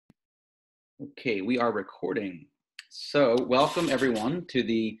Okay, we are recording. So welcome everyone to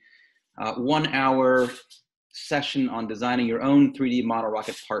the 1 hour session on designing your own 3D model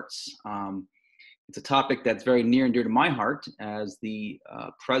rocket parts. It's a topic that's very near and dear to my heart as the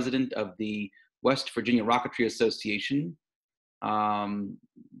president of the West Virginia Rocketry Association.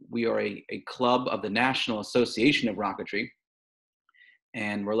 We are a club of the National Association of Rocketry,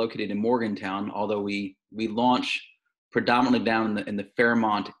 and we're located in Morgantown, although we launch predominantly down in the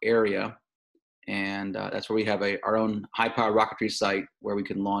Fairmont area. And that's where we have our own high-power rocketry site where we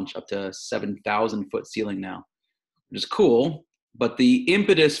can launch up to 7,000-foot ceiling now, which is cool. But the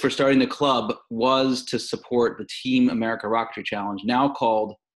impetus for starting the club was to support the Team America Rocketry Challenge, now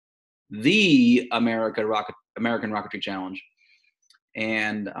called the American Rocketry Challenge.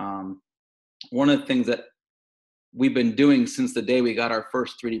 And one of the things that we've been doing since the day we got our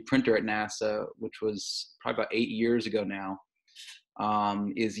first 3D printer at NASA, which was probably about 8 years ago now,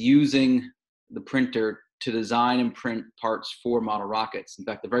 is using the printer to design and print parts for model rockets. In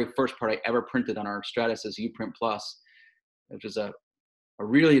fact, the very first part I ever printed on our Stratasys UPrint Plus, which was a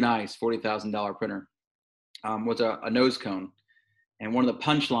really nice $40,000 printer, was a nose cone. And one of the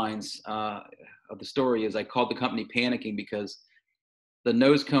punchlines of the story is I called the company panicking because the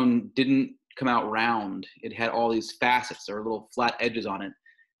nose cone didn't come out round. It had all these facets or little flat edges on it.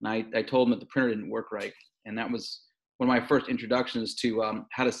 And I told them that the printer didn't work right. And that was one of my first introductions to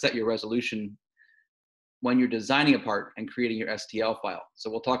how to set your resolution when you're designing a part and creating your STL file.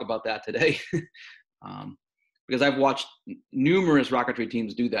 So we'll talk about that today. Because I've watched numerous rocketry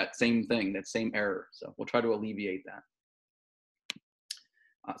teams do that same thing, that same error. So we'll try to alleviate that.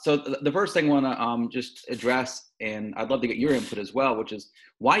 So the first thing I want to just address, and I'd love to get your input as well, which is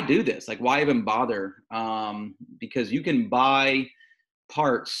why do this? Like, why even bother? Because you can buy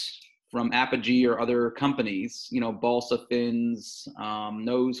parts from Apogee or other companies, you know, balsa fins,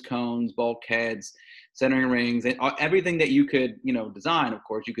 nose cones, bulkheads, centering rings, and everything that you could, you know, design. Of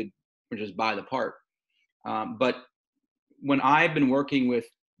course, you could just buy the part. But when I've been working with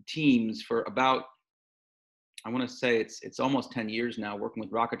teams for about, I want to say it's almost 10 years now, working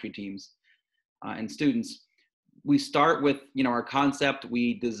with rocketry teams and students, we start with, you know, our concept.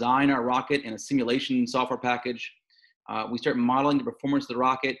 We design our rocket in a simulation software package. We start modeling the performance of the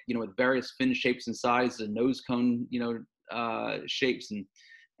rocket, you know, with various fin shapes and sizes and nose cone, you know, shapes and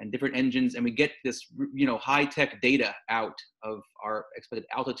different engines. And we get this, you know, high-tech data out of our expected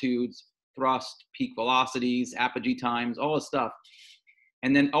altitudes, thrust, peak velocities, apogee times, all this stuff.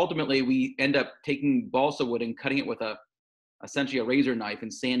 And then ultimately we end up taking balsa wood and cutting it with essentially a razor knife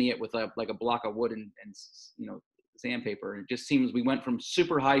and sanding it with like a block of wood and you know, sandpaper. And it just seems we went from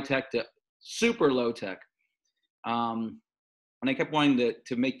super high tech to super low tech. And I kept wanting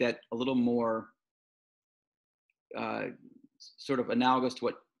to make that a little more sort of analogous to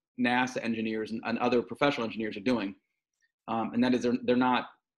what NASA engineers and other professional engineers are doing. And that is they're not,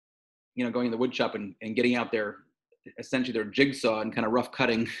 you know, going in the wood shop and getting out their, essentially their jigsaw and kind of rough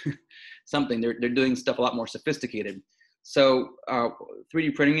cutting something. They're doing stuff a lot more sophisticated. So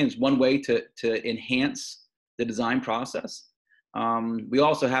 3D printing is one way to enhance the design process. We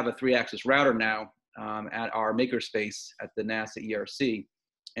also have a 3-axis router now at our makerspace at the NASA ERC.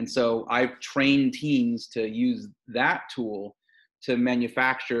 And so I've trained teams to use that tool to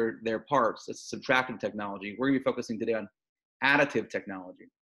manufacture their parts. It's subtractive technology. We're going to be focusing today on additive technology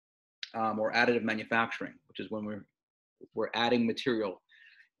or additive manufacturing, which is when we're adding material,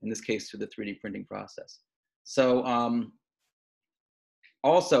 in this case, to the 3D printing process. So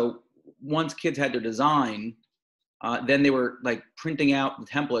also, once kids had their design, then they were like printing out the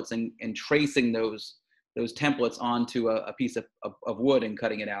templates and tracing those templates onto a piece of wood and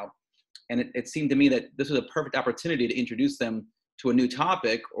cutting it out. And it seemed to me that this was a perfect opportunity to introduce them to a new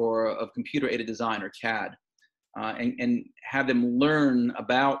topic or of computer-aided design or CAD, and have them learn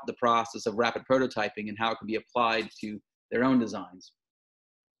about the process of rapid prototyping and how it can be applied to their own designs.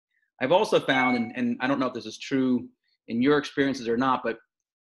 I've also found, and I don't know if this is true in your experiences or not, but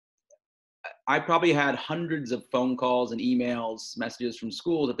I probably had hundreds of phone calls and emails, messages from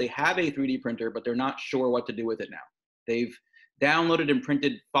schools that they have a 3D printer, but they're not sure what to do with it now. They've downloaded and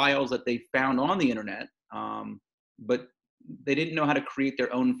printed files that they found on the internet, but they didn't know how to create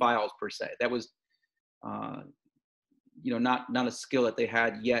their own files per se. That was, you know, not a skill that they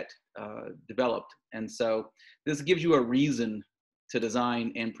had yet developed. And so this gives you a reason to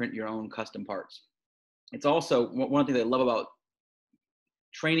design and print your own custom parts. It's also one thing that I love about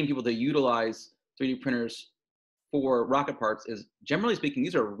training people to utilize 3D printers for rocket parts is, generally speaking,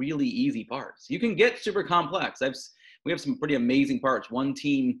 these are really easy parts. You can get super complex. We have some pretty amazing parts. One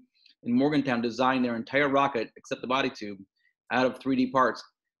team in Morgantown designed their entire rocket, except the body tube, out of 3D parts.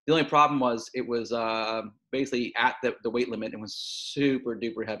 The only problem was it was basically at the weight limit and was super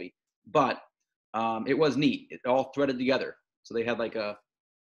duper heavy. But it was neat. It all threaded together. So they had like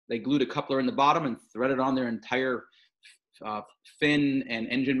they glued a coupler in the bottom and threaded on their entire fin and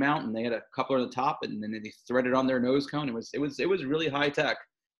engine mount, and they had a coupler on the top, and then they threaded on their nose cone. It was really high tech,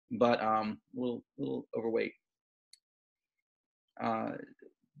 but a little overweight.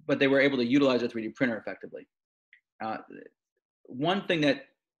 But they were able to utilize a 3D printer effectively. One thing that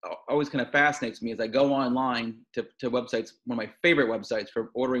always kind of fascinates me is I go online to websites, one of my favorite websites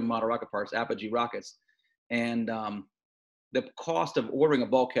for ordering model rocket parts, Apogee Rockets, and the cost of ordering a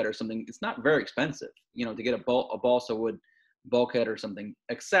bulkhead or something, it's not very expensive, to get a balsa wood bulkhead or something,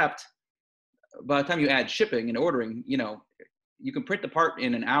 except by the time you add shipping and ordering, you can print the part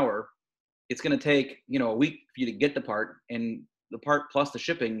in an hour. It's going to take, a week for you to get the part, and the part plus the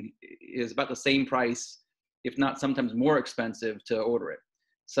shipping is about the same price, if not sometimes more expensive to order it.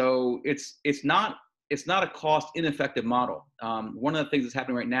 So it's not a cost ineffective model. One of the things that's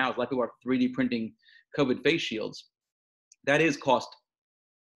happening right now is a lot of people are 3D printing COVID face shields. That is cost.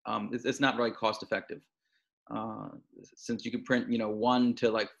 It's not really cost effective, since you can print 1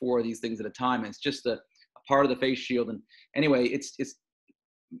 to like 4 of these things at a time. And it's just a part of the face shield. And anyway, it's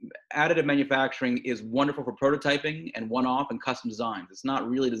additive manufacturing is wonderful for prototyping and one-off and custom designs. It's not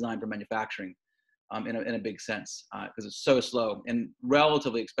really designed for manufacturing in a big sense, because it's so slow and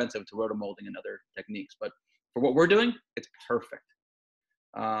relatively expensive to rotomolding and other techniques. But for what we're doing, it's perfect,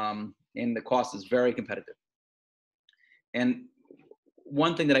 and the cost is very competitive. And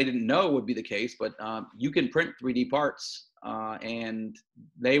one thing that I didn't know would be the case, but you can print 3D parts, and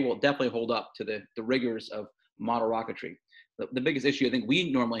they will definitely hold up to the rigors of model rocketry. The biggest issue I think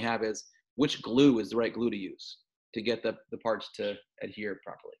we normally have is which glue is the right glue to use to get the parts to adhere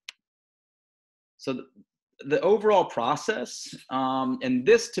properly. So the overall process, and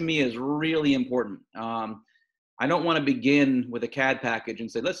this to me is really important. I don't want to begin with a CAD package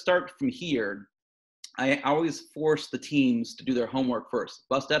and say, let's start from here. I always force the teams to do their homework first.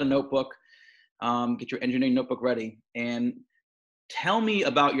 Bust out a notebook, get your engineering notebook ready, and tell me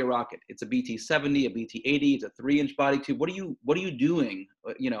about your rocket. It's a BT-70, a BT-80, it's a 3-inch body tube. What are you doing?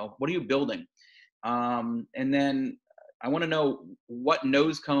 What are you building? And then I want to know what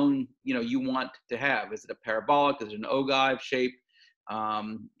nose cone you want to have. Is it a parabolic? Is it an ogive shape? How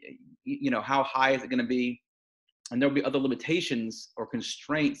high is it going to be? And there'll be other limitations or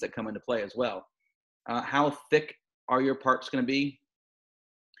constraints that come into play as well. How thick are your parts going to be?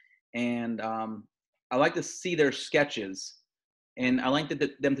 And I like to see their sketches, and I like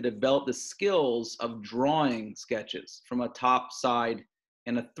them to develop the skills of drawing sketches from a top, side,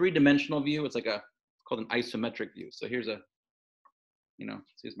 and a 3-dimensional view. It's called an isometric view. So here's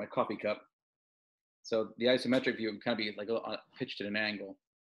here's my coffee cup. So the isometric view would kind of be like pitched at an angle.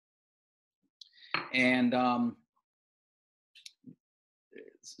 And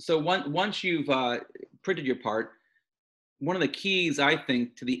so once you've printed your part, one of the keys, I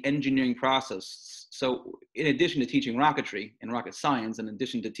think, to the engineering process, so in addition to teaching rocketry and rocket science, in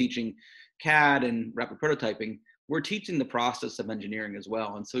addition to teaching CAD and rapid prototyping, we're teaching the process of engineering as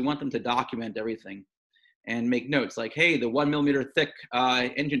well. And so we want them to document everything and make notes like, hey, the 1 millimeter thick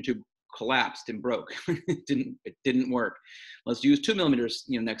engine tube collapsed and broke. It didn't work. Let's use 2 millimeters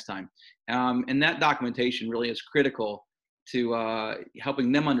next time. And that documentation really is critical to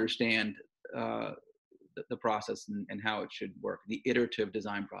helping them understand the process and how it should work, the iterative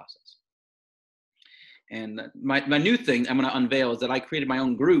design process. And my new thing I'm going to unveil is that I created my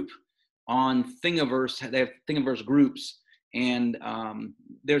own group on Thingiverse. They have Thingiverse groups, and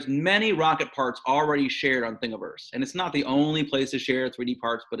there's many rocket parts already shared on Thingiverse. And it's not the only place to share 3D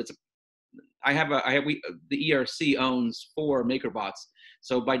parts, but the ERC owns 4 MakerBots.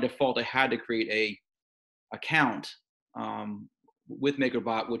 So by default, I had to create a account with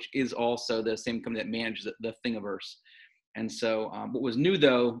MakerBot, which is also the same company that manages the Thingiverse. And so what was new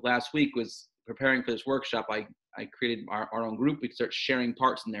though last week was preparing for this workshop, I created our own group. We could start sharing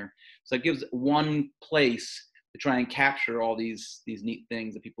parts in there. So it gives one place to try and capture all these neat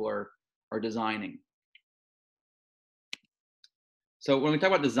things that people are designing. So when we talk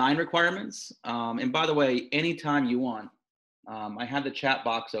about design requirements, and by the way, anytime you want, I have the chat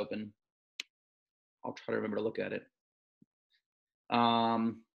box open. I'll try to remember to look at it.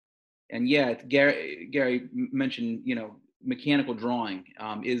 And yeah, Gary mentioned, mechanical drawing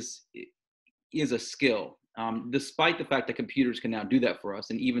is a skill, despite the fact that computers can now do that for us.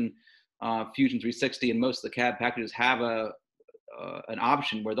 And even Fusion 360 and most of the CAD packages have an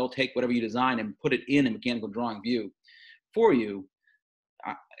option where they'll take whatever you design and put it in a mechanical drawing view for you.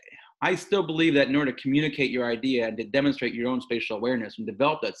 I still believe that in order to communicate your idea and to demonstrate your own spatial awareness and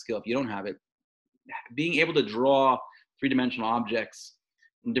develop that skill, if you don't have it, being able to draw three-dimensional objects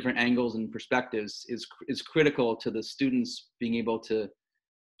from different angles and perspectives is critical to the students being able to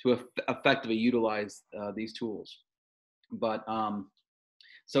effectively utilize these tools. But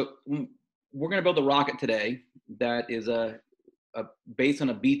so we're going to build a rocket today that is based on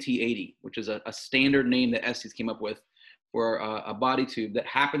a BT-80, which is a standard name that Estes came up with for a body tube that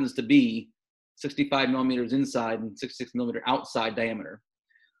happens to be 65 millimeters inside and 66 millimeter outside diameter.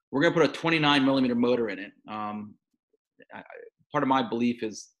 We're going to put a 29 millimeter motor in it. Part of my belief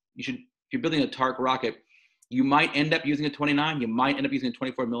is if you're building a TARC rocket, you might end up using a 29, you might end up using a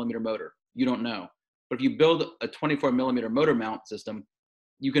 24 millimeter motor. You don't know. But if you build a 24 millimeter motor mount system,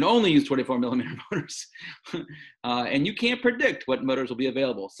 you can only use 24 millimeter motors. And you can't predict what motors will be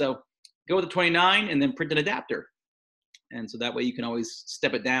available. So go with the 29 and then print an adapter. And so that way you can always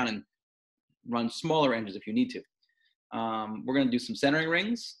step it down and run smaller engines if you need to. We're going to do some centering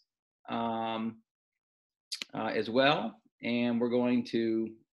rings as well. And we're going to,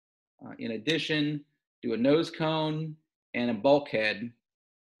 in addition, do a nose cone and a bulkhead.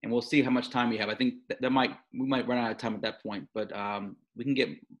 And we'll see how much time we have. I think we might run out of time at that point, but we can get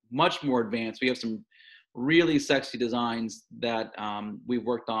much more advanced. We have some really sexy designs that we've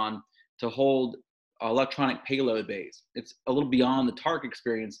worked on to hold electronic payload bays. It's a little beyond the TARC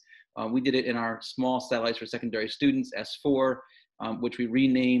experience. We did it in our small satellites for secondary students, S4, which we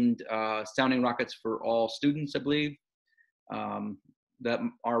renamed Sounding Rockets for All Students, I believe, that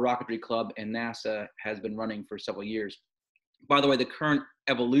our rocketry club and NASA has been running for several years. By the way, the current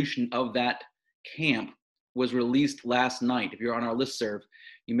evolution of that camp was released last night. If you're on our listserv,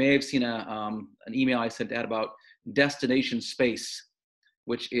 you may have seen an email I sent out about Destination Space,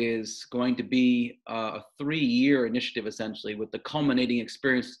 which is going to be a 3-year initiative, essentially, with the culminating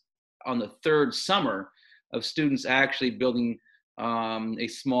experience on the 3rd summer of students actually building a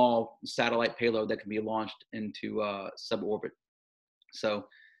small satellite payload that can be launched into suborbit. So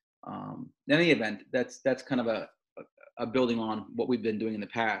in any event, that's kind of a building on what we've been doing in the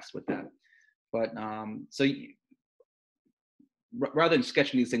past with that. But rather than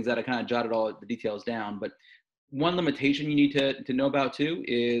sketching these things out, I kind of jotted all the details down. But one limitation you need to know about too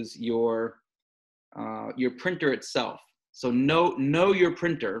is your printer itself. So know your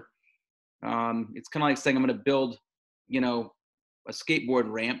printer. It's kind of like saying I'm going to build, a skateboard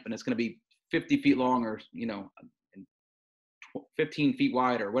ramp, and it's going to be 50 feet long or 15 feet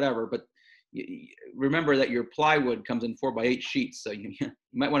wide or whatever. But remember that your plywood comes in 4x8 sheets, so you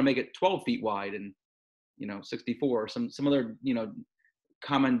might want to make it 12 feet wide and 64 or some other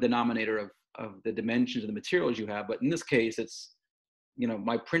common denominator of the dimensions of the materials you have. But in this case, it's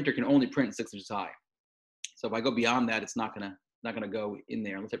my printer can only print 6 inches high. So if I go beyond that, it's not gonna go in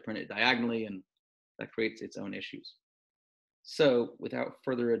there unless I print it diagonally, and that creates its own issues. So without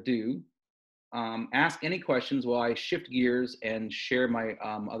further ado, ask any questions while I shift gears and share my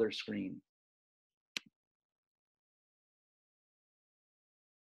other screen.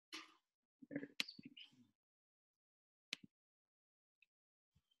 There it is.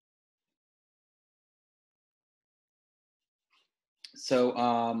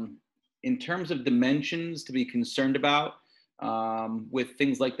 So in terms of dimensions to be concerned about, with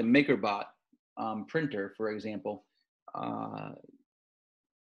things like the MakerBot printer, for example,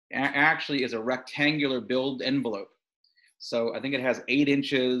 actually is a rectangular build envelope. So I think it has 8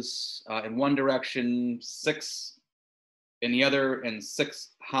 inches in one direction, 6 in the other, and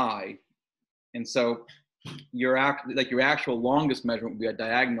 6 high. And so your actual longest measurement would be a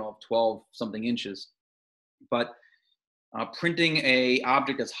diagonal of 12 something inches. But printing a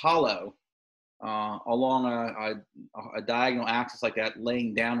object that's hollow along a diagonal axis like that,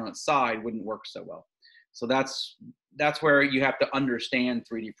 laying down on its side, wouldn't work so well. So that's where you have to understand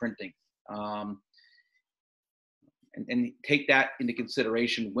 3D printing and take that into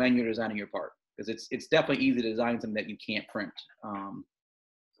consideration when you're designing your part, because it's definitely easy to design something that you can't print.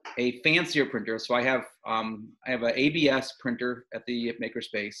 A fancier printer, so I have an ABS printer at the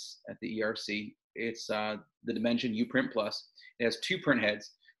Makerspace at the ERC. It's the Dimension UPrint Plus. It has 2 print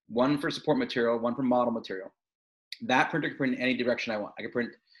heads, one for support material, one for model material. That printer can print in any direction I want. I can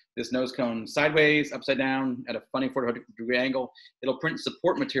print this nose cone sideways, upside down, at a funny 400-degree angle. It'll print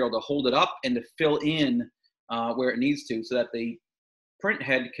support material to hold it up and to fill in where it needs to, so that the print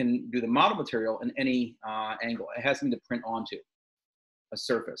head can do the model material in any angle. It has something to print onto a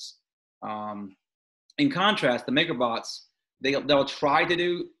surface. In contrast, the MakerBots, they'll try to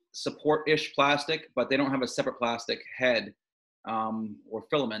do support-ish plastic, but they don't have a separate plastic head or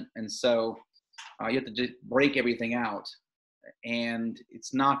filament, and so you have to just break everything out and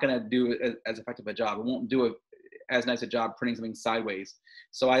it's not going to do as effective a job. It won't do as nice a job printing something sideways.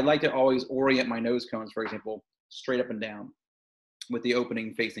 So I like to always orient my nose cones, for example, straight up and down with the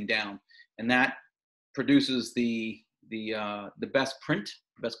opening facing down. And that produces the best print,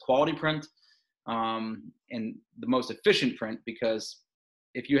 best quality print, and the most efficient print, because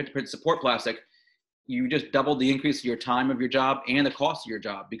if you had to print support plastic, you just doubled the increase of your time of your job and the cost of your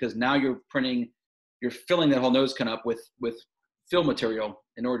job, because now you're filling that whole nose cone up with fill material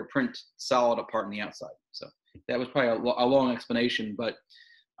in order to print solid apart on the outside. So that was probably a long explanation, but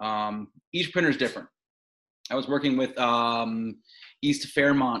each printer is different. I was working with East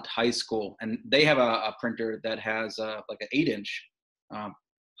Fairmont High School, and they have a printer that has like an 8-inch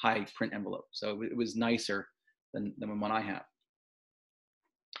high print envelope. So it was nicer than the one I have.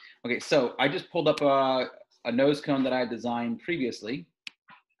 Okay, so I just pulled up a nose cone that I designed previously,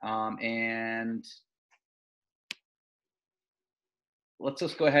 and let's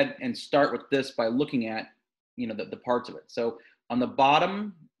just go ahead and start with this by looking at, the parts of it. So on the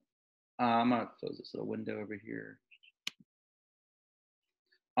bottom, I'm gonna close this little window over here.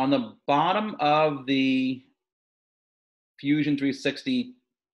 On the bottom of the Fusion 360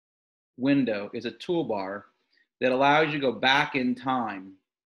 window is a toolbar that allows you to go back in time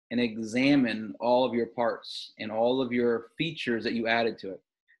and examine all of your parts and all of your features that you added to it.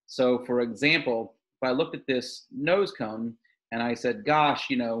 So for example, if I looked at this nose cone and I said, gosh,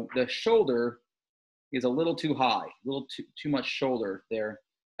 the shoulder is a little too high, a little too much shoulder there.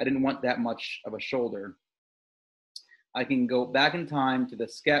 I didn't want that much of a shoulder. I can go back in time to the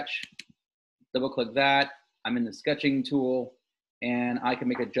sketch, double click that. I'm in the sketching tool, and I can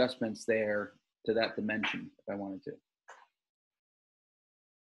make adjustments there to that dimension if I wanted to.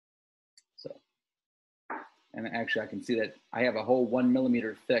 So, and actually I can see that I have a whole 1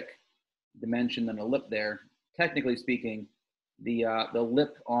 millimeter thick dimension and a lip there. Technically speaking, the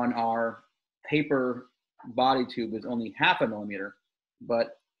lip on our paper body tube is only 0.5 millimeter,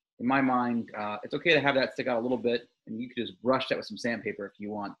 but in my mind, it's okay to have that stick out a little bit, and you could just brush that with some sandpaper if you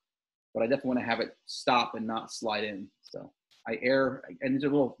want. But I definitely want to have it stop and not slide in. So I err, and these are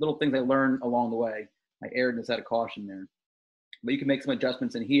little things I learned along the way. I erred in this out of caution there. But you can make some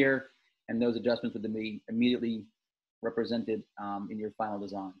adjustments in here, and those adjustments would be immediately represented in your final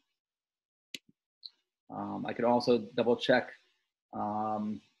design. I could also double check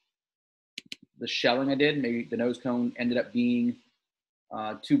the shelling I did. Maybe the nose cone ended up being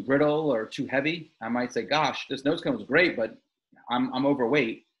too brittle or too heavy. I might say, gosh, this nose cone is great, but I'm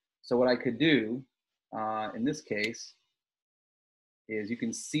overweight. So what I could do in this case is, you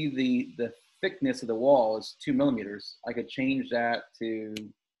can see the thickness of the wall is 2 millimeters. I could change that to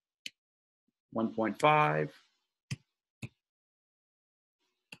 1.5.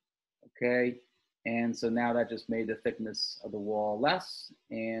 Okay, and so now that just made the thickness of the wall less,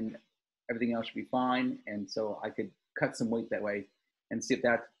 and everything else should be fine. And so I could cut some weight that way and see if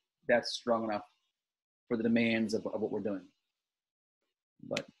that's strong enough for the demands of what we're doing.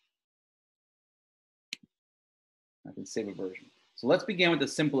 But I can save a version. So let's begin with the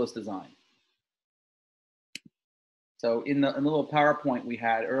simplest design. So in the little PowerPoint we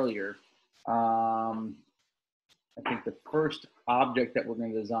had earlier, I think the first object that we're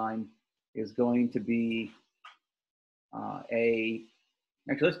going to design is going to be actually,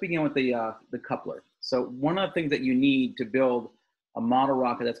 let's begin with the coupler. So one of the things that you need to build a model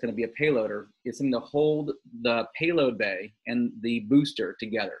rocket that's going to be a payloader is something to hold the payload bay and the booster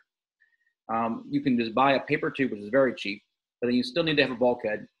together. You can just buy a paper tube, which is very cheap, but then you still need to have a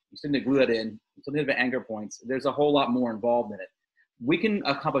bulkhead. You still need to glue that in. You still need to have anchor points. There's a whole lot more involved in it. We can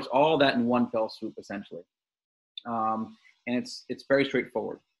accomplish all that in one fell swoop, essentially. And it's very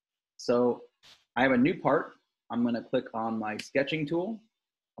straightforward. So I have a new part. I'm going to click on my sketching tool.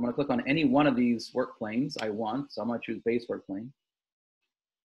 I'm going to click on any one of these work planes I want. So I'm going to choose base work plane.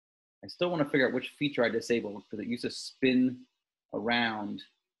 I still want to figure out which feature I disabled, because it used to spin around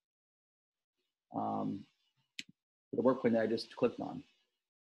the work plane that I just clicked on.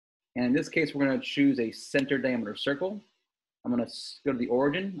 And in this case, we're going to choose a center diameter circle. I'm going to go to the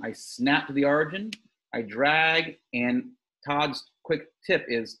origin. I snap to the origin. I drag, and Todd's quick tip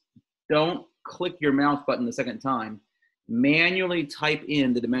is, don't click your mouse button the second time. Manually type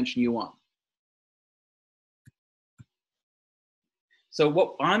in the dimension you want. So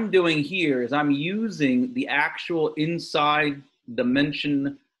what I'm doing here is I'm using the actual inside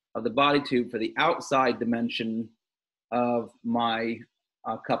dimension of the body tube for the outside dimension of my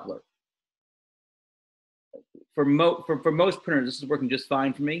coupler. For most printers, this is working just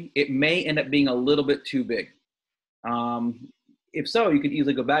fine for me. It may end up being a little bit too big. If so, you could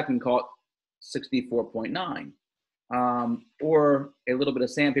easily go back and call it 64.9. or a little bit of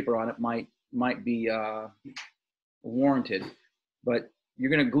sandpaper on it might be warranted. But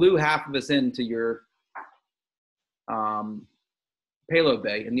you're going to glue half of this into your payload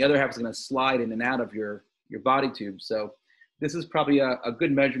bay, and the other half is going to slide in and out of your body tube. So this is probably a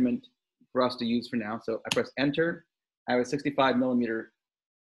good measurement for us to use for now. So I press enter. I have a 65 millimeter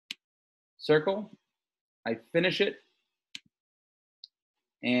circle. I finish it.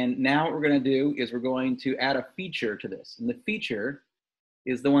 And now what we're going to do is we're going to add a feature to this. And the feature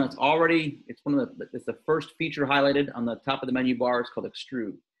is the one that's already, it's the first feature highlighted on the top of the menu bar. It's called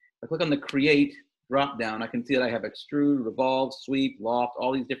extrude. If I click on the create drop down, I can see that I have extrude, revolve, sweep, loft,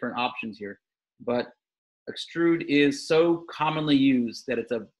 all these different options here. But extrude is so commonly used that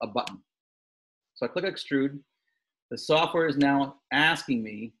it's a button. So I click extrude. The software is now asking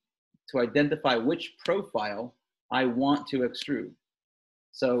me to identify which profile I want to extrude.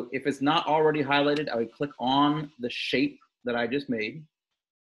 So if it's not already highlighted, I would click on the shape that I just made.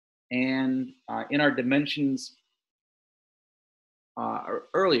 And in our dimensions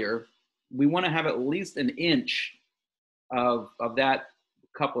earlier, we want to have at least an inch of that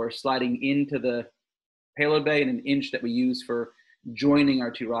coupler sliding into the payload bay and an inch that we use for joining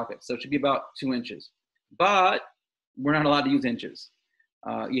our two rockets. So it should be about 2 inches. But we're not allowed to use inches.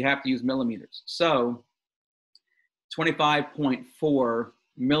 You have to use millimeters. So 25.4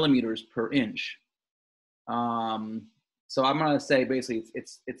 millimeters per inch. So I'm going to say basically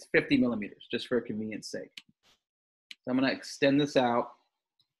it's 50 millimeters just for convenience sake. So I'm going to extend this out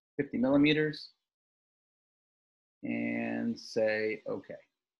 50 millimeters and say okay.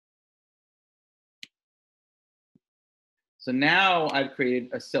 So now I've created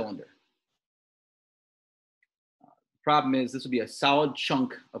a cylinder. Problem is this would be a solid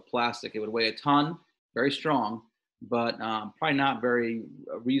chunk of plastic. It would weigh a ton, very strong, but probably not very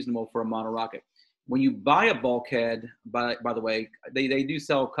reasonable for a monorocket. When you buy a bulkhead, by the way, they do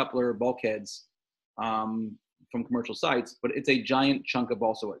sell coupler bulkheads from commercial sites, but it's a giant chunk of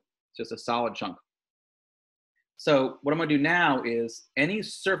balsa wood. It's just a solid chunk. So what I'm going to do now is any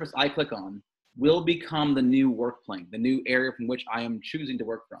surface I click on will become the new work plane, the new area from which I am choosing to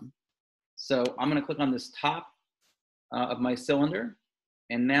work from. So I'm going to click on this top of my cylinder.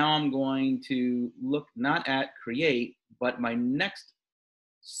 And now I'm going to look not at create, but my next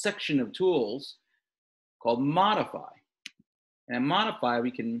section of tools called modify. And in modify,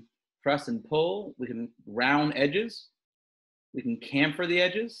 we can press and pull, we can round edges, we can chamfer the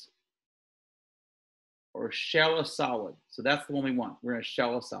edges, or shell a solid. So that's the one we want. We're gonna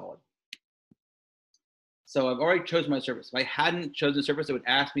shell a solid. So I've already chosen my surface. If I hadn't chosen the surface, it would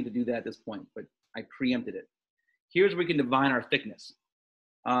ask me to do that at this point, but I preempted it. Here's where we can define our thickness.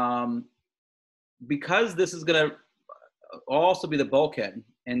 Because this is gonna also be the bulkhead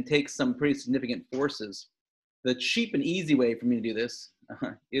and take some pretty significant forces, the cheap and easy way for me to do this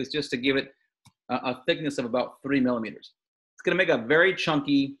is just to give it a thickness of about 3 millimeters. It's gonna make a very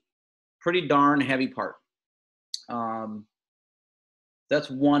chunky, pretty darn heavy part. That's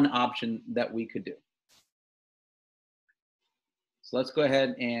one option that we could do. So let's go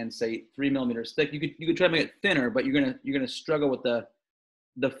ahead and say 3 millimeters thick. You could try to make it thinner, but you're gonna struggle with the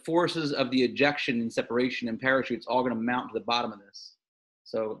forces of the ejection and separation and parachutes all gonna mount to the bottom of this.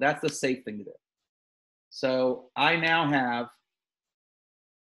 So that's the safe thing to do. So I now have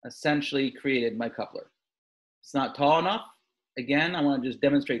essentially created my coupler. It's not tall enough. Again, I want to just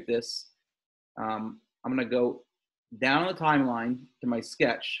demonstrate this. I'm going to go down the timeline to my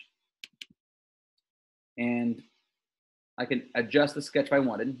sketch, and I can adjust the sketch if I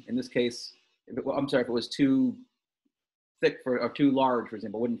wanted. In this case, if it was too thick or too large, for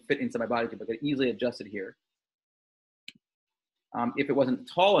example, it wouldn't fit inside my body tube. I could easily adjust it here. If it wasn't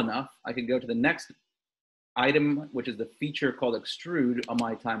tall enough, I could go to the next item, which is the feature called extrude on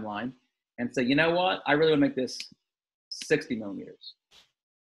my timeline, and say, you know what? I really want to make this 60 millimeters.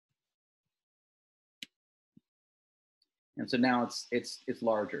 And so now it's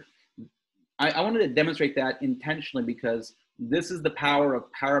larger. I wanted to demonstrate that intentionally because this is the power of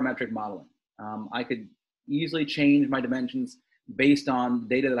parametric modeling. I could easily change my dimensions based on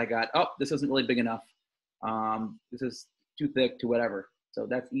data that I got. Oh, this isn't really big enough. This is too thick to whatever. So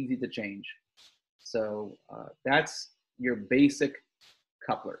that's easy to change. So that's your basic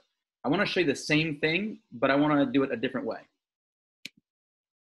coupler. I want to show you the same thing, but I want to do it a different way.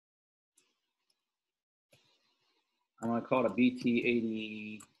 I'm going to call it a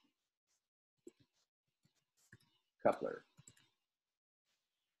BT80 coupler.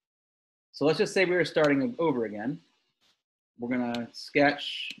 So let's just say we were starting over again. We're going to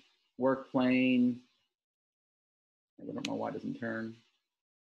sketch, work plane. I don't know why it doesn't turn.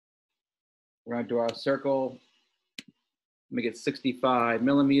 We're going to draw a circle. Make it 65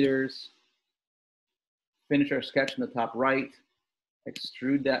 millimeters. Finish our sketch in the top right.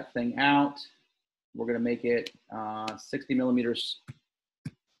 Extrude that thing out. We're gonna make it 60 millimeters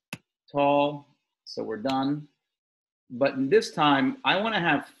tall. So we're done. But this time, I wanna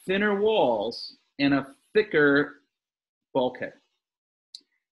have thinner walls and a thicker bulkhead.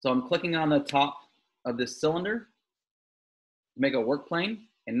 So I'm clicking on the top of this cylinder to make a work plane.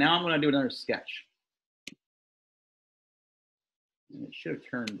 And now I'm gonna do another sketch. And it should have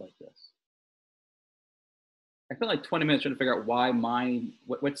turned like this. I spent like 20 minutes trying to figure out why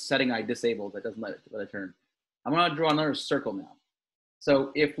what setting I disabled that doesn't let it turn. I'm gonna draw another circle now.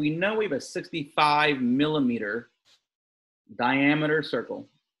 So if we know we have a 65 millimeter diameter circle,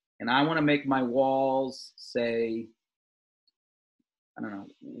 and I wanna make my walls, say, I don't know,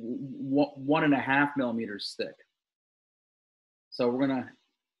 1.5 millimeters thick. So we're gonna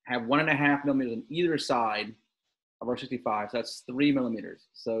have 1.5 millimeters on either side of our 65, so that's 3 millimeters.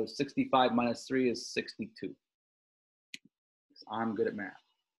 So 65 minus 3 is 62. I'm good at math.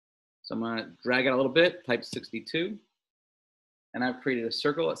 So I'm gonna drag it a little bit, type 62, and I've created a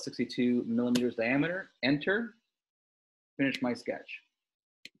circle at 62 millimeters diameter, enter, finish my sketch.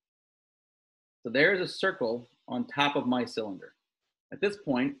 So there's a circle on top of my cylinder. At this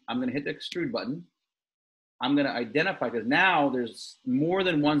point, I'm gonna hit the extrude button. I'm gonna identify, because now there's more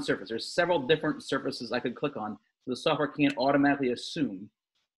than one surface. There's several different surfaces I could click on, so the software can't automatically assume.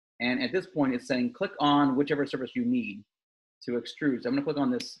 And at this point, it's saying click on whichever surface you need to extrude. So I'm gonna click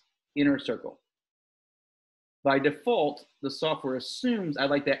on this inner circle. By default, the software assumes I'd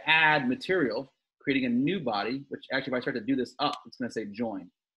like to add material, creating a new body, which actually if I start to do this up, it's gonna say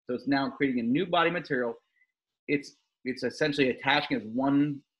join. So it's now creating a new body material. It's essentially attaching as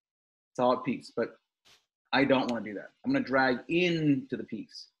one solid piece, but I don't wanna do that. I'm gonna drag into the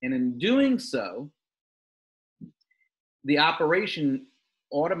piece. And in doing so, the operation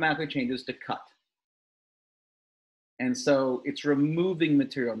automatically changes to cut. And so it's removing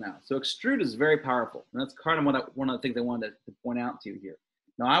material now. So extrude is very powerful. And that's kind of one of the things I wanted to point out to you here.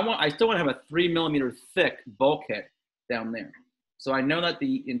 Now I still want to have a 3 millimeter thick bulkhead down there. So I know that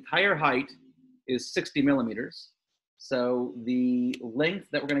the entire height is 60 millimeters. So the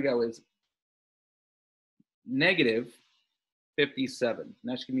length that we're going to go is negative 57. And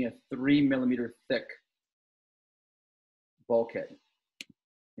that's going to be a 3 millimeter thick bulkhead.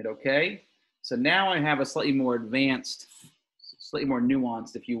 Hit OK. So now I have a slightly more advanced, slightly more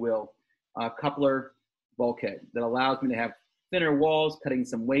nuanced, if you will, coupler bulkhead that allows me to have thinner walls, cutting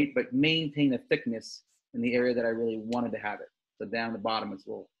some weight, but maintain the thickness in the area that I really wanted to have it. So down the bottom, it's a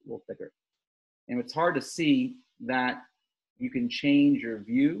little thicker. And it's hard to see that you can change your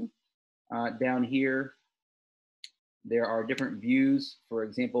view. Down here, there are different views. For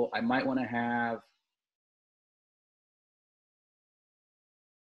example, I might want to have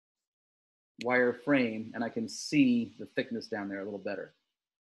wire frame, and I can see the thickness down there a little better.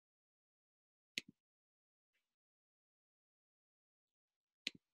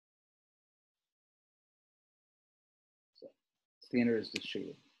 So standard is just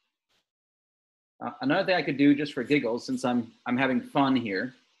shaded. Another thing I could do just for giggles, since I'm having fun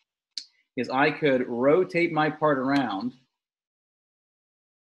here, is I could rotate my part around,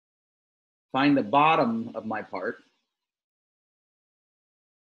 find the bottom of my part,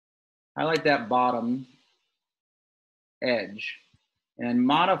 highlight that bottom edge, and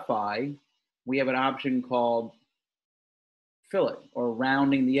modify. We have an option called fillet, or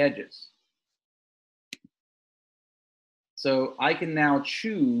rounding the edges. So I can now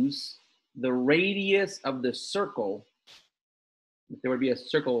choose the radius of the circle, if there would be a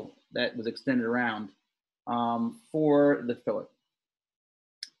circle that was extended around, for the fillet.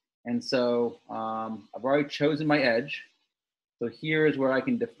 And so I've already chosen my edge. So here is where I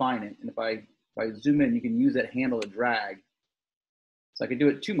can define it. And if I zoom in, you can use that handle to drag. So I could do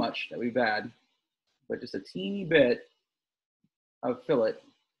it too much, that would be bad, but just a teeny bit of fillet.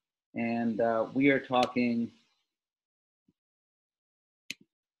 And we are talking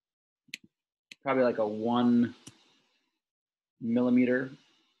probably like a 1 millimeter.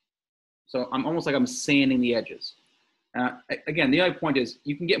 So I'm almost like I'm sanding the edges. Again, the other point is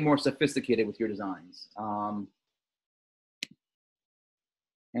you can get more sophisticated with your designs.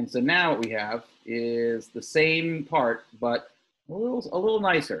 And so now what we have is the same part, but a little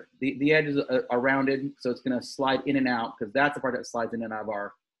nicer. The edges are rounded, so it's gonna slide in and out, because that's the part that slides in and out of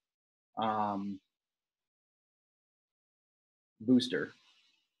our booster.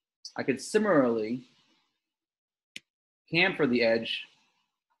 I could similarly chamfer the edge,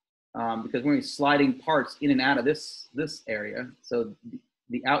 because we're sliding parts in and out of this area. So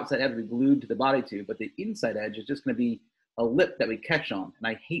the outside edge will be glued to the body tube, but the inside edge is just gonna be a lip that we catch on. And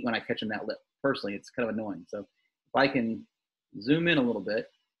I hate when I catch on that lip. Personally, it's kind of annoying. So if I can zoom in a little bit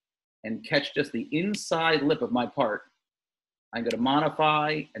and catch just the inside lip of my part, I can go to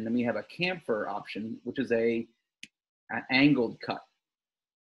modify, and then we have a chamfer option, which is an angled cut.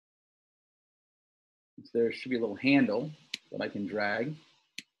 So there should be a little handle that I can drag.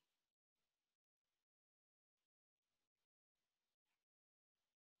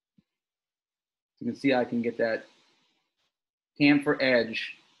 You can see I can get that chamfer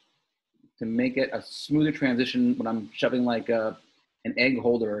edge to make it a smoother transition when I'm shoving like an egg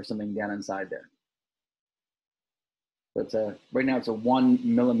holder or something down inside there. But right now it's a 1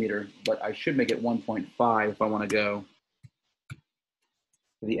 millimeter, but I should make it 1.5 if I want to go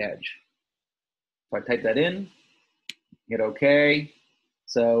to the edge. If I type that in, hit OK.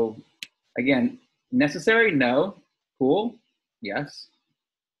 So again, necessary? No. Cool? Yes.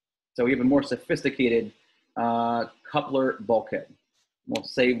 So we have a more sophisticated coupler bulkhead. We'll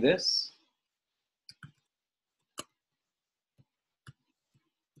save this.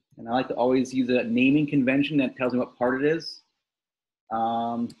 And I like to always use a naming convention that tells me what part it is.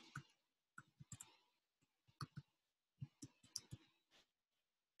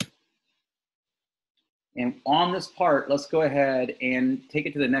 And on this part, let's go ahead and take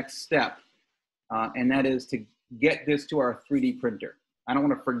it to the next step. And that is to get this to our 3D printer. I don't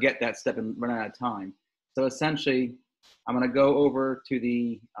want to forget that step and run out of time. So essentially, I'm going to go over to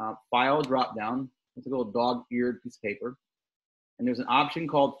the file dropdown. It's a little dog-eared piece of paper. And there's an option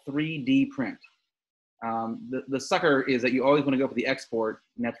called 3D print. The sucker is that you always want to go for the export,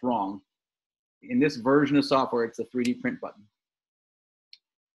 and that's wrong. In this version of software, it's the 3D print button.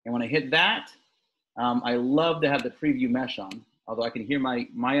 And when I hit that, I love to have the preview mesh on, although I can hear my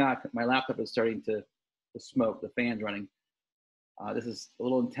laptop is starting to smoke, the fan's running. This is a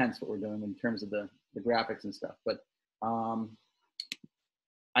little intense what we're doing in terms of the graphics and stuff. But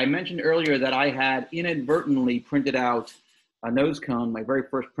I mentioned earlier that I had inadvertently printed out a nose cone, my very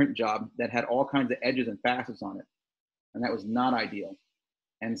first print job, that had all kinds of edges and facets on it. And that was not ideal.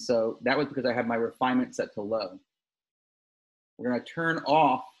 And so that was because I had my refinement set to low. We're going to turn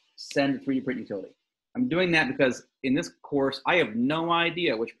off send to 3D print utility. I'm doing that because in this course, I have no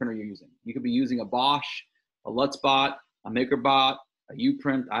idea which printer you're using. You could be using a Bosch, a Lutzbot, a MakerBot, a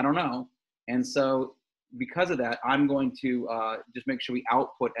Uprint, I don't know. And so because of that, I'm going to just make sure we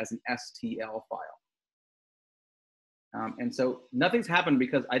output as an STL file. And so nothing's happened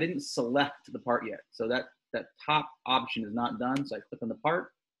because I didn't select the part yet. So that top option is not done. So I click on the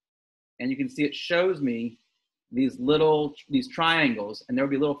part, and you can see it shows me these triangles, and there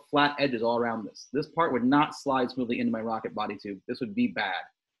would be little flat edges all around this. This part would not slide smoothly into my rocket body tube. This would be bad.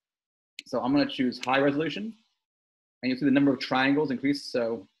 So I'm going to choose high resolution, and you'll see the number of triangles increase.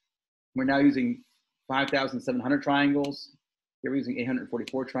 So we're now using 5,700 triangles. Here we're using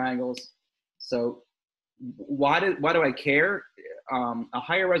 844 triangles. So why do I care? A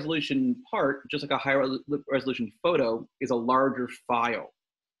higher resolution part, just like a higher resolution photo, is a larger file.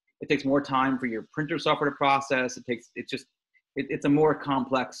 It takes more time for your printer software to process. It's a more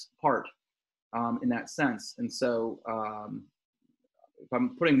complex part in that sense. And so if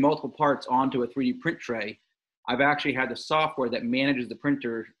I'm putting multiple parts onto a 3D print tray, I've actually had the software that manages the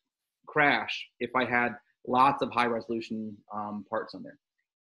printer crash if I had lots of high resolution parts on there.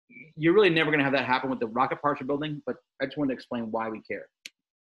 You're really never gonna have that happen with the rocket parts you're building, but I just wanted to explain why we care.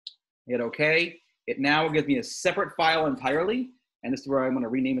 Hit OK. It now gives me a separate file entirely. And this is where I'm going to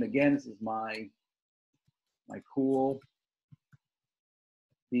rename it again. This is my cool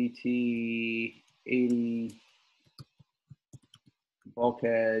BT80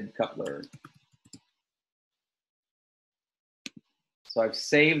 bulkhead coupler. So I've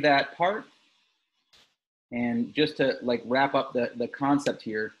saved that part. And just to wrap up the concept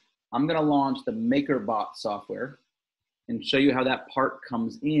here, I'm going to launch the MakerBot software and show you how that part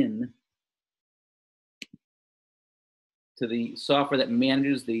comes in to the software that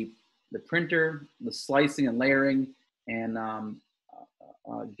manages the printer, the slicing and layering, and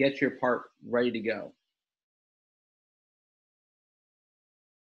get your part ready to go.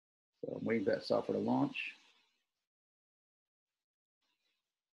 So I'm waiting for that software to launch.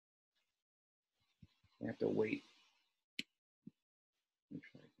 I have to wait.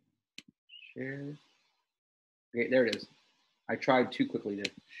 Share. Okay, there it is. I tried too quickly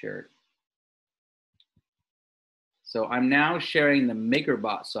to share it. So I'm now sharing the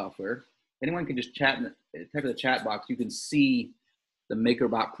MakerBot software. Anyone can just type in the chat box. You can see the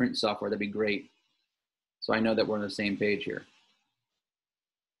MakerBot print software. That'd be great. So I know that we're on the same page here.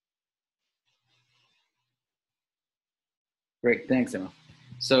 Great, thanks, Emma.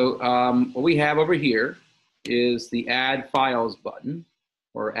 So what we have over here is the Add Files button,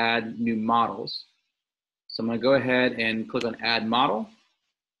 or Add New Models. So I'm going to go ahead and click on Add Model.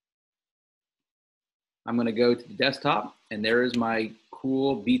 I'm going to go to the desktop, and there is my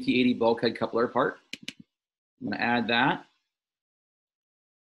cool BT80 bulkhead coupler part. I'm going to add that.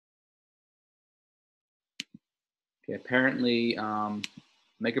 Okay, apparently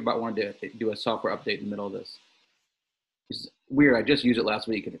MakerBot wanted to do a software update in the middle of this. It's weird, I just used it last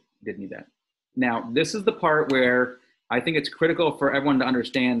week and it didn't need that. Now, this is the part where I think it's critical for everyone to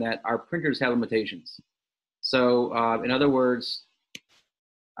understand that our printers have limitations. So in other words,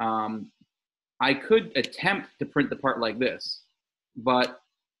 I could attempt to print the part like this, but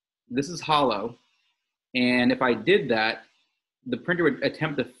this is hollow. And if I did that, the printer would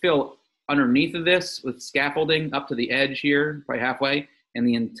attempt to fill underneath of this with scaffolding up to the edge here, probably halfway, and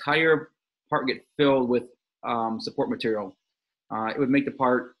the entire part get filled with support material. It would make the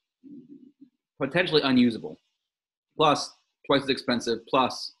part potentially unusable. Plus, twice as expensive,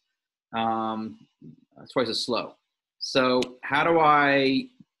 plus twice as slow. So how do I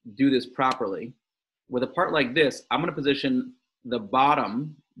do this properly? With a part like this, I'm gonna position the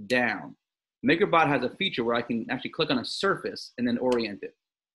bottom down. MakerBot has a feature where I can actually click on a surface and then orient it.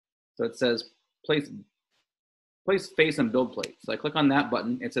 So it says place face on build plate. So I click on that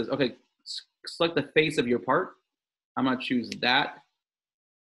button. It says, okay, select the face of your part. I'm gonna choose that,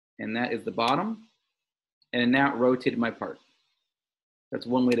 and that is the bottom. And now it rotated my part. That's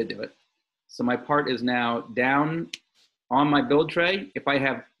one way to do it. So my part is now down on my build tray. If I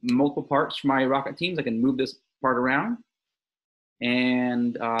have multiple parts for my rocket teams, I can move this part around,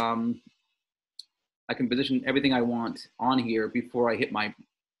 and I can position everything I want on here before I hit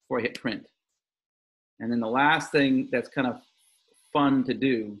print. And then the last thing that's kind of fun to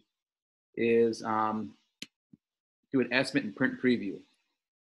do is do an estimate and print preview.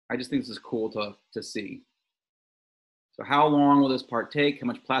 I just think this is cool to see. So how long will this part take? How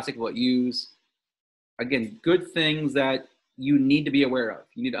much plastic will it use? Again, good things that you need to be aware of.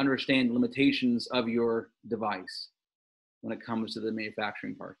 You need to understand the limitations of your device when it comes to the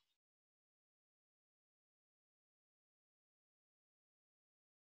manufacturing part.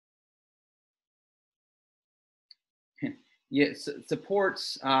 Yes,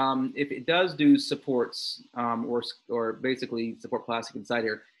 supports, if it does do supports or basically support plastic inside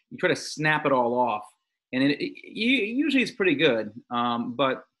here, you try to snap it all off. And usually it's pretty good,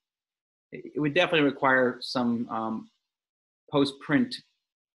 but it would definitely require some post-print,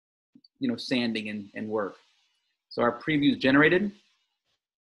 sanding and work. So our preview is generated.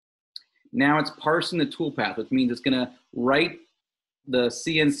 Now it's parsing the toolpath, which means it's gonna write the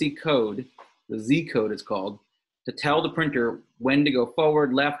CNC code, the Z code it's called, to tell the printer when to go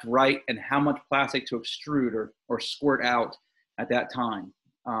forward, left, right, and how much plastic to extrude or squirt out at that time.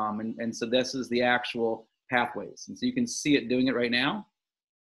 And so this is the actual pathways. And so you can see it doing it right now.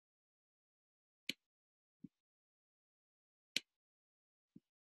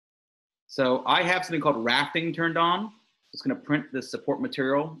 So I have something called rafting turned on. It's gonna print the support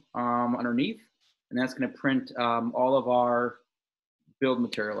material underneath, and that's gonna print all of our build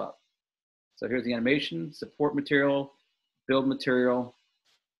material up. So here's the animation, support material, build material.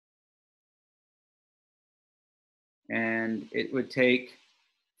 And it would take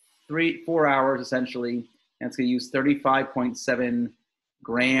 4 hours essentially, and it's gonna use 35.7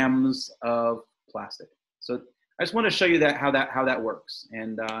 grams of plastic. So I just wanna show you how that works.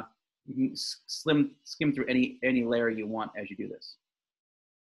 And you can skim through any layer you want as you do this.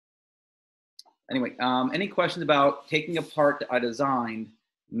 Anyway, any questions about taking apart that I designed,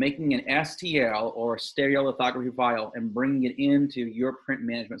 making an STL or stereolithography file and bringing it into your print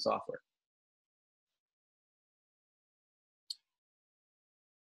management software?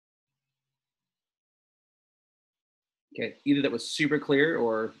 Okay, either that was super clear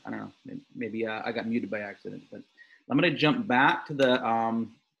or I don't know, maybe I got muted by accident. But I'm gonna jump back to the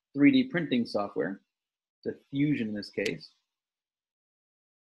 3D printing software, to Fusion in this case.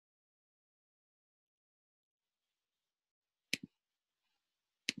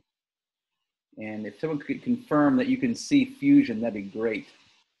 And if someone could confirm that you can see Fusion, that'd be great.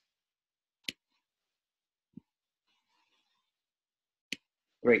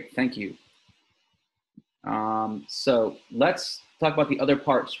 Great, thank you. So let's talk about the other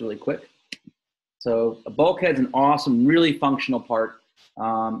parts really quick. So a bulkhead's an awesome, really functional part.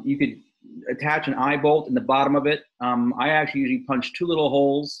 You could attach an eye bolt in the bottom of it. I actually usually punch 2 little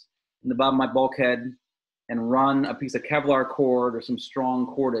holes in the bottom of my bulkhead and run a piece of Kevlar cord or some strong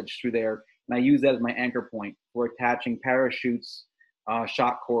cordage through there. And I use that as my anchor point for attaching parachutes,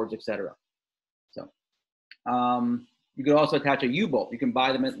 shock cords, etc. So you could also attach a U-bolt. You can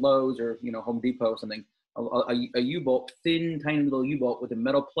buy them at Lowe's or Home Depot or something. a U-bolt, thin, tiny little U-bolt with a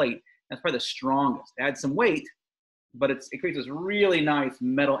metal plate. That's probably the strongest. It adds some weight, but it creates this really nice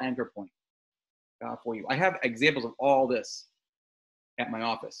metal anchor point for you. I have examples of all this at my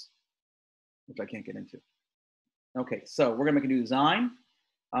office, which I can't get into. Okay, so we're gonna make a new design.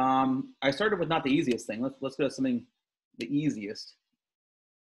 I started with not the easiest thing. Let's go to something the easiest,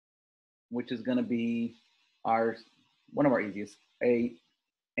 which is gonna be one of our easiest, a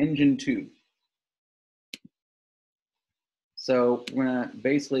engine tube. So we're gonna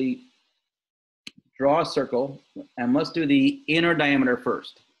basically draw a circle, and let's do the inner diameter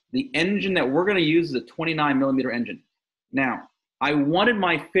first. The engine that we're gonna use is a 29mm engine. Now, I wanted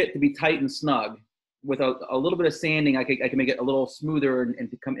my fit to be tight and snug. With a little bit of sanding, I can make it a little smoother and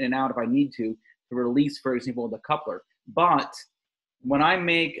to come in and out if I need to release, for example, the coupler. But when I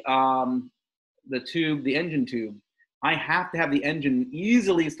make the engine tube, I have to have the engine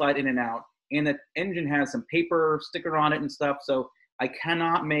easily slide in and out, and the engine has some paper sticker on it and stuff, so I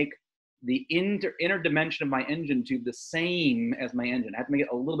cannot make the inner dimension of my engine tube the same as my engine. I have to make it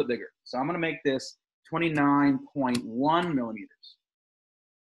a little bit bigger. So I'm gonna make this 29.1mm.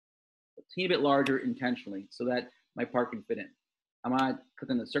 A teeny bit larger intentionally so that my part can fit in. I'm gonna click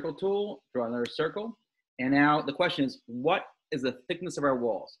on the circle tool, draw another circle, and now the question is, what is the thickness of our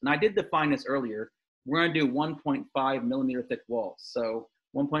walls? And I did define this earlier. We're gonna do 1.5mm thick walls. So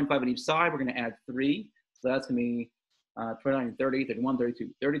 1.5 on each side, we're gonna add 3. So that's gonna be 29, 30, 31,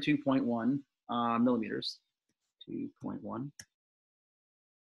 32, 32.1 millimeters, 2.1.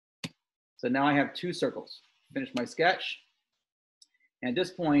 So now I have 2 circles. Finish my sketch. And at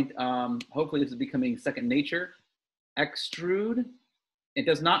this point, hopefully this is becoming second nature. Extrude. It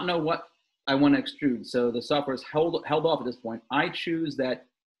does not know what I want to extrude, so the software is held off at this point. I choose that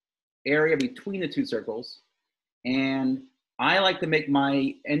area between the 2 circles, and I like to make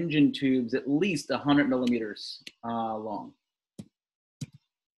my engine tubes at least 100mm long.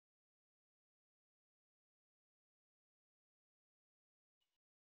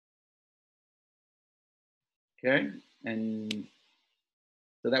 Okay, and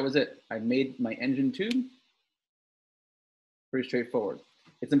so that was it. I made my engine tube. Pretty straightforward.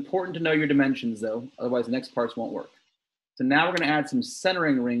 It's important to know your dimensions though, otherwise the next parts won't work. So now we're gonna add some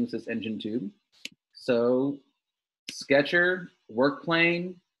centering rings to this engine tube. So sketcher, work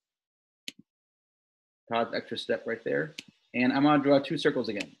plane, Todd's extra step right there. And I'm gonna draw 2 circles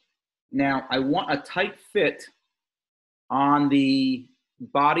again. Now I want a tight fit on the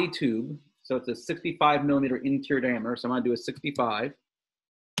body tube. So it's a 65mm interior diameter. So I'm gonna do a 65.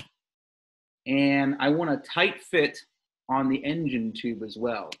 And I want a tight fit on the engine tube as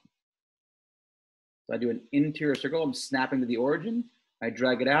well. So I do an interior circle, I'm snapping to the origin, I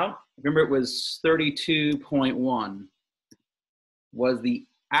drag it out. Remember it was 32.1 was the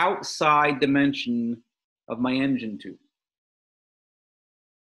outside dimension of my engine tube.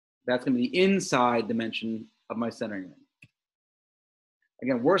 That's gonna be the inside dimension of my centering ring.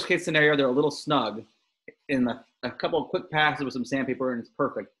 Again, worst case scenario, they're a little snug. In a couple of quick passes with some sandpaper and it's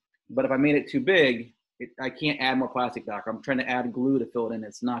perfect. But if I made it too big, I can't add more plastic back. I'm trying to add glue to fill it in.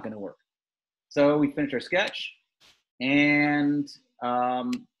 It's not going to work. So we finished our sketch. And how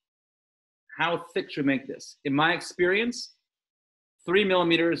thick should we make this? In my experience,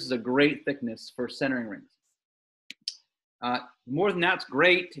 3mm is a great thickness for centering rings. More than that's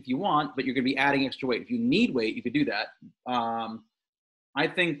great if you want, but you're going to be adding extra weight. If you need weight, you could do that. I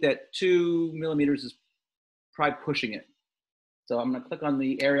think that 2mm is probably pushing it. So I'm going to click on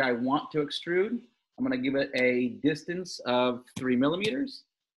the area I want to extrude. I'm going to give it a distance of 3mm,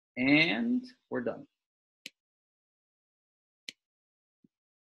 and we're done.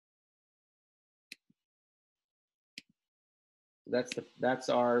 That's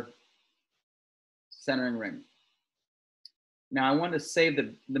our centering ring. Now I want to save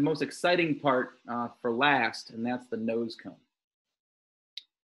the most exciting part for last, and that's the nose cone.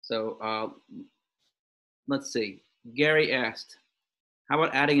 So let's see. Gary asked, how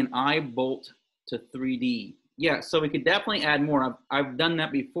about adding an eye bolt to 3D? Yeah, so we could definitely add more. I've done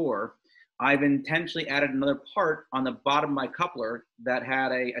that before. I've intentionally added another part on the bottom of my coupler that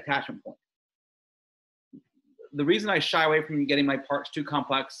had a attachment point. The reason I shy away from getting my parts too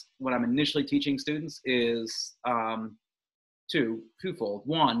complex when I'm initially teaching students is twofold.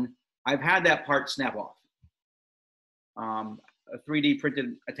 One, I've had that part snap off. A 3D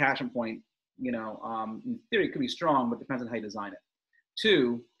printed attachment point, you know, in theory it could be strong, but it depends on how you design it.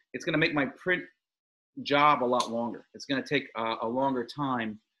 2, it's going to make my print job a lot longer. It's going to take a longer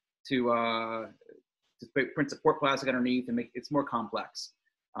time to print support plastic underneath and it's more complex.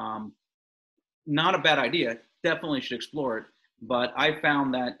 Not a bad idea. Definitely should explore it. but I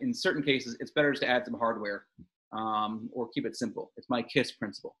found that in certain cases, it's better just to add some hardware or keep it simple. It's my KISS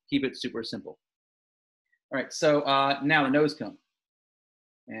principle. Keep it super simple. All right, so now the nose cone.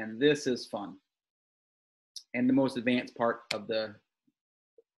 And this is fun. And the most advanced part of the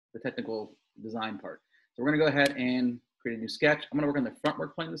technical design part. So we're gonna go ahead and create a new sketch. I'm gonna work on the front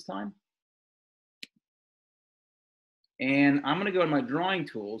work plane this time. And I'm gonna go to my drawing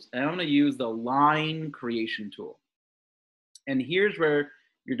tools and I'm gonna use the line creation tool. And here's where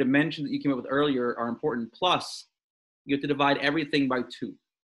your dimensions that you came up with earlier are important. Plus, you have to divide everything by 2.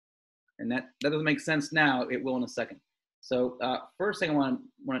 And that doesn't make sense now, it will in a second. So first thing I want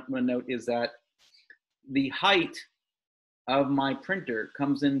to note is that the height of my printer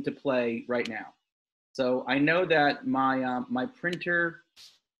comes into play right now. So I know that my my printer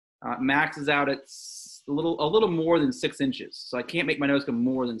maxes out at a little more than 6 inches. So I can't make my nose come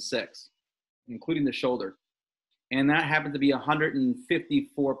more than 6, including the shoulder. And that happens to be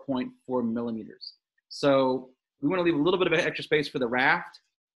 154.4 millimeters. So we want to leave a little bit of extra space for the raft.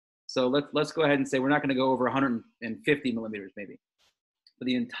 So let's go ahead and say we're not going to go over 150 millimeters maybe for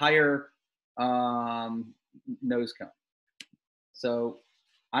the entire nose cone. So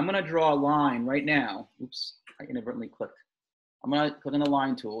I'm going to draw a line right now. Oops, I inadvertently clicked. I'm going to click on the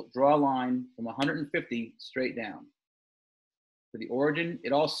line tool, draw a line from 150 straight down. For the origin,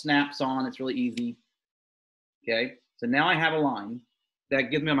 it all snaps on. It's really easy. Okay, so now I have a line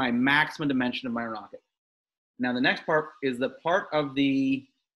that gives me my maximum dimension of my rocket. Now the next part is the part of the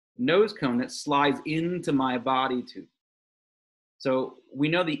nose cone that slides into my body tube. So we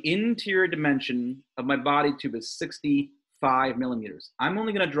know the interior dimension of my body tube is 65 millimeters. I'm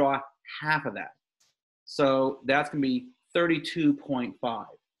only going to draw half of that. So that's going to be 32.5.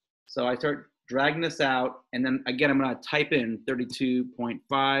 So I start dragging this out, and then again, I'm going to type in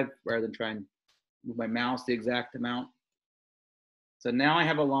 32.5 rather than try and move my mouse the exact amount. So now I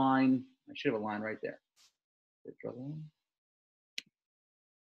have a line. I should have a line right there. Draw a line.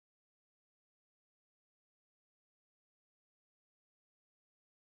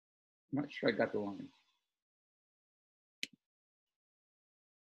 I'm not sure I got the line.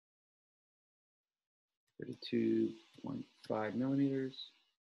 .5 millimeters.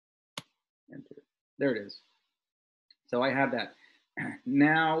 Enter. There it is. So I have that.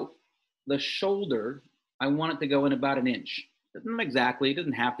 Now the shoulder, I want it to go in about 1 inch. Not exactly. It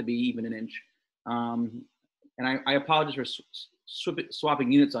doesn't have to be even 1 inch. And I apologize for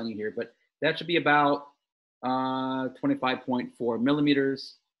swapping units on you here, but that should be about 25.4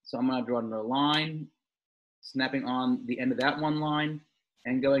 millimeters. So I'm going to draw another line, snapping on the end of that one line,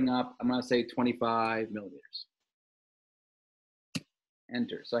 and going up, I'm going to say 25 millimeters.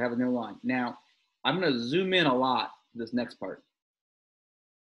 Enter. So I have a new line. Now, I'm going to zoom in a lot to this next part.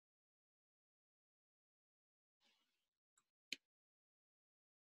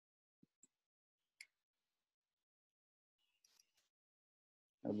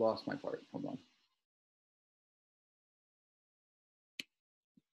 I lost my part. Hold on.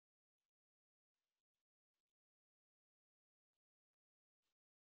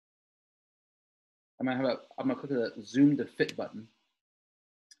 I'm gonna click the zoom to fit button.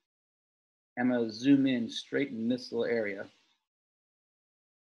 I'm gonna zoom in straight in this little area.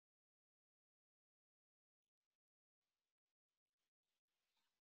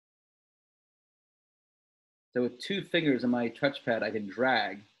 So with 2 fingers on my touchpad, I can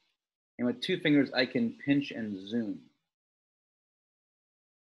drag, and with 2 fingers, I can pinch and zoom.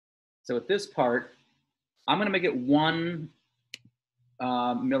 So with this part, I'm gonna make it 1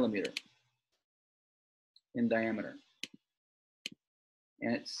 millimeter in diameter.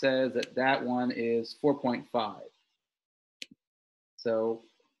 And it says that that one is 4.5. So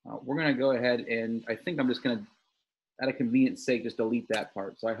we're gonna go ahead and I think I'm just gonna, out of convenience sake, just delete that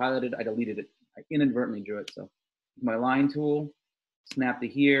part. So I highlighted, I deleted it. I inadvertently drew it. So my line tool, snap to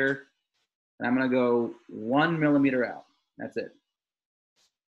here, and I'm gonna go 1 millimeter out. That's it.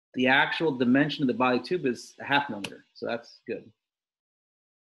 The actual dimension of the body tube is 1/2 millimeter. So that's good.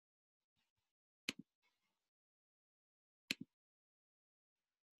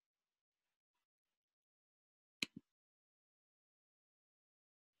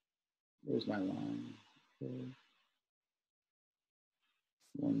 There's my line. Okay.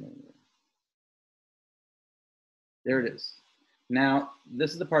 1 millimeter. There it is. Now,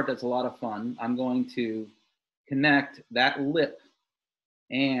 this is the part that's a lot of fun. I'm going to connect that lip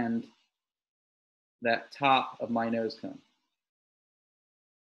and that top of my nose cone.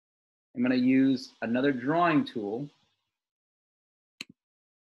 I'm going to use another drawing tool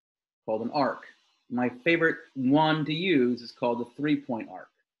called an arc. My favorite one to use is called the 3-point arc.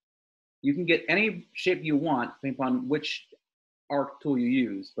 You can get any shape you want, depending upon which arc tool you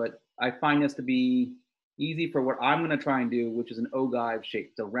use, but I find this to be easy for what I'm going to try and do, which is an ogive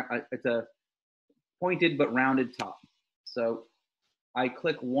shape. It's a pointed but rounded top. So I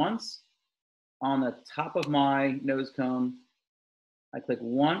click once on the top of my nose cone. I click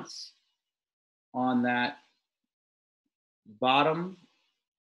once on that bottom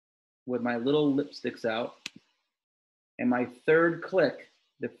with my little lip sticks out. And my third click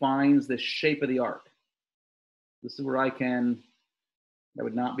defines the shape of the arc. This is where I can, that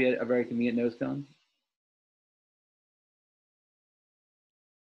would not be a very convenient nose cone.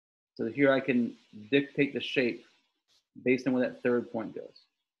 So here I can dictate the shape based on where that third point goes.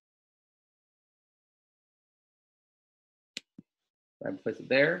 So I place it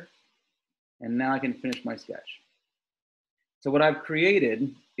there, and now I can finish my sketch. So what I've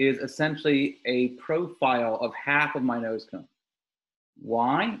created is essentially a profile of half of my nose cone.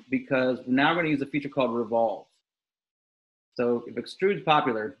 Why? Because now we're going to use a feature called revolve. So if extrude's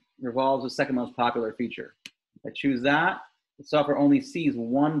popular, revolve's the second most popular feature. I choose that. The software only sees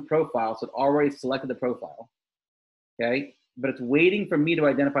one profile, so it already selected the profile. Okay, but it's waiting for me to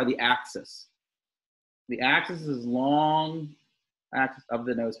identify the axis. The axis is long axis of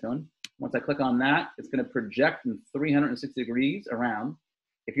the nose cone. Once I click on that, it's going to project in 360 degrees around.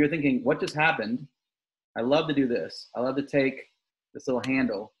 If you're thinking, what just happened? I love to do this. I love to take this little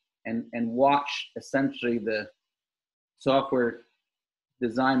handle and watch essentially the software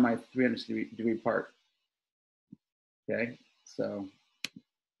design my 360 degree part. Okay, so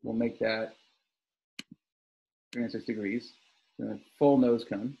we'll make that 360 degrees, a full nose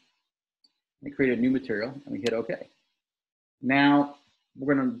cone. We create a new material and we hit OK. Now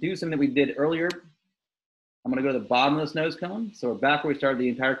we're going to do something that we did earlier. I'm going to go to the bottom of this nose cone. So we're back where we started the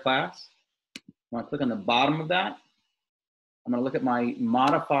entire class. I'm going to click on the bottom of that. I'm going to look at my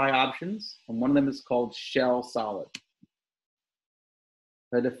modify options, and one of them is called shell solid.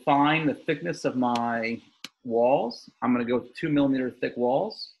 I define the thickness of my walls. I'm going to go with 2 millimeter thick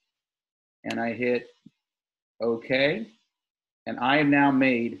walls, and I hit OK. And I have now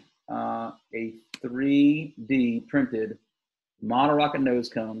made a 3D printed model rocket nose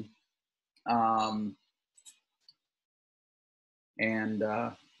cone.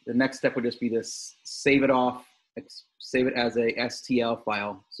 The next step would just be to save it off, save it as a STL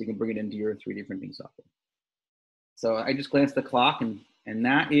file so you can bring it into your 3D printing software. So I just glanced at the clock, and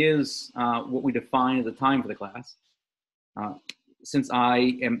that is what we define as the time for the class. Since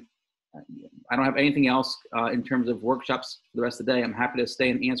I don't have anything else in terms of workshops for the rest of the day, I'm happy to stay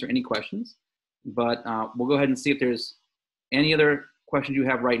and answer any questions. But we'll go ahead and see if there's any other questions you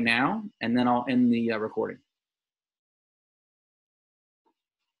have right now, and then I'll end the recording.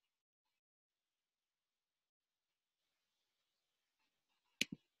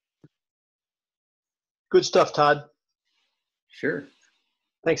 Good stuff, Todd. Sure.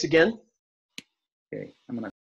 Thanks again. Okay, I'm going to